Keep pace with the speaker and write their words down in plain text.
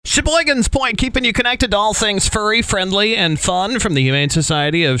Sheboygan's Point, keeping you connected to all things furry, friendly, and fun from the Humane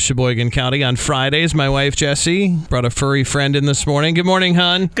Society of Sheboygan County on Fridays. My wife, Jessie, brought a furry friend in this morning. Good morning,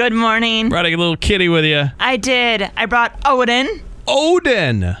 hon. Good morning. Brought a little kitty with you. I did. I brought Odin.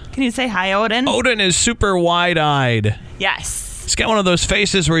 Odin. Can you say hi, Odin? Odin is super wide-eyed. Yes. He's got one of those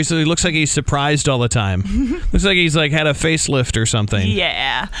faces where he looks like he's surprised all the time. Looks like he's had a facelift or something.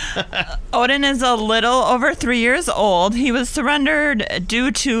 Yeah. Odin is a little over 3 years old. He was surrendered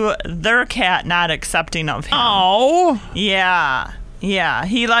due to their cat not accepting of him. Oh. Yeah. Yeah.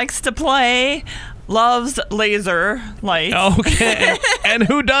 He likes to play. Loves laser lights. Okay. And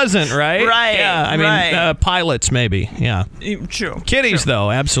who doesn't, right? Right. Yeah. I mean, pilots maybe. Yeah. True. Kitties, though,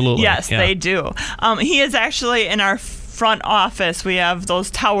 absolutely. Yes, yeah. they do. He is actually in our front office. We have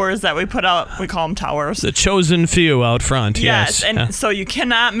those towers that we put out. We call them towers. The chosen few out front. Yes. And so you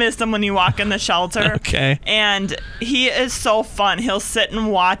cannot miss them when you walk in the shelter. Okay. And he is so fun. He'll sit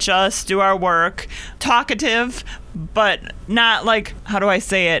and watch us do our work. Talkative, but not how do I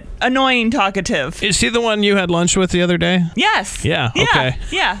say it? Annoying talkative. Is he the one you had lunch with the other day? Yes. Yeah. Okay.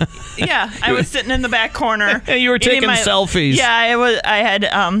 Yeah. I was sitting in the back corner. And you were taking selfies. Yeah, I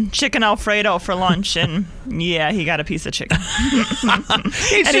had chicken Alfredo for lunch, and yeah, he got a piece of chicken.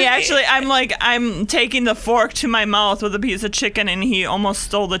 I'm taking the fork to my mouth with a piece of chicken, and he almost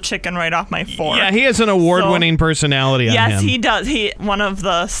stole the chicken right off my fork. Yeah, he has an award-winning personality on him. Yes, he does. He one of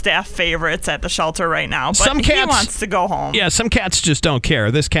the staff favorites at the shelter right now. But some cats, he wants to go home. Yeah, some cats just don't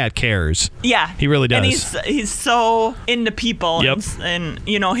care. This cat cares. Yeah, he really does. And he's so into people. Yep. And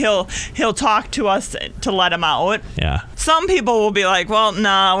he'll talk to us to let him out. Yeah. Some people will be like, well,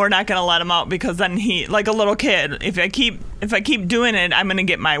 no, we're not going to let him out because then he, like a little kid, if I keep doing it, I'm going to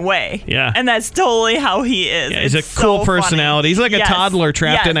get my way. Yeah. And that's totally how he is. Yeah, he's a cool personality. He's like a toddler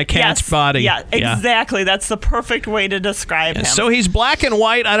trapped in a cat's body. Yeah, exactly. That's the perfect way to describe him. So he's black and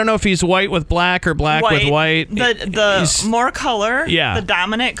white. I don't know if he's white with black or black with white. The more color, the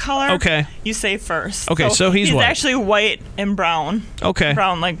dominant color, okay, you say first. Okay, so he's white. Actually white and brown. Okay.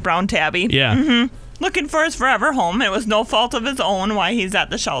 Brown, like brown tabby. Yeah. Mm-hmm. Looking for his forever home. It was no fault of his own why he's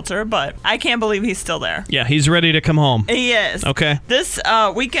at the shelter, but I can't believe he's still there. Yeah, he's ready to come home. He is. Okay. This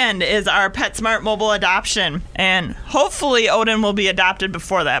weekend is our PetSmart mobile adoption, and hopefully Odin will be adopted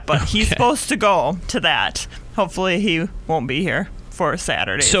before that, but he's supposed to go to that. Hopefully he won't be here for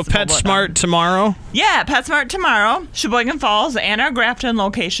Saturday. So PetSmart tomorrow? Yeah, PetSmart tomorrow. Sheboygan Falls and our Grafton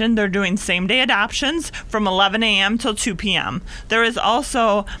location, they're doing same-day adoptions from 11 a.m. till 2 p.m. There is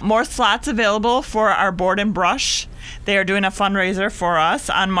also more slots available for our Board and Brush. They are doing a fundraiser for us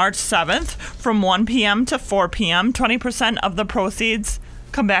on March 7th from 1 p.m. to 4 p.m. 20% of the proceeds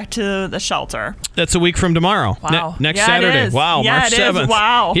come back to the shelter. That's a week from tomorrow. Wow. Next Saturday. Wow, yeah, March 7th.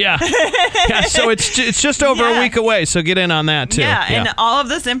 Wow. Yeah. Yeah. So it's just over a week away, so get in on that too. Yeah, and all of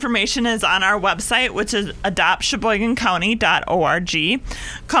this information is on our website, which is adoptsheboygancounty.org.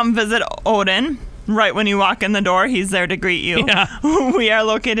 Come visit Odin. Right when you walk in the door, he's there to greet you. Yeah. We are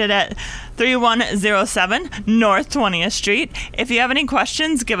located at 3107 North 20th Street. If you have any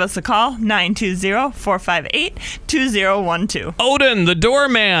questions, give us a call, 920-458-2012. Odin, the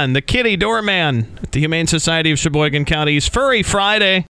doorman, the kitty doorman at the Humane Society of Sheboygan County's Furry Friday.